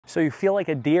So you feel like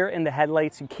a deer in the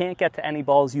headlights, you can't get to any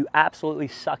balls, you absolutely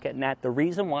suck at net. The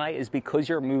reason why is because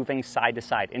you're moving side to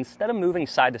side. Instead of moving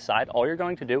side to side, all you're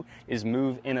going to do is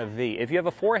move in a V. If you have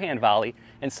a forehand volley,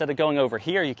 instead of going over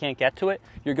here, you can't get to it,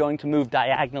 you're going to move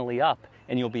diagonally up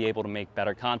and you'll be able to make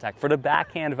better contact. For the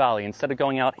backhand volley, instead of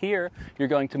going out here, you're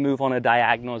going to move on a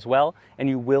diagonal as well, and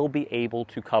you will be able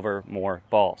to cover more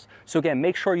balls. So again,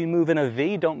 make sure you move in a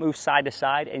V, don't move side to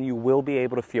side, and you will be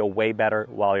able to feel way better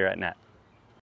while you're at net.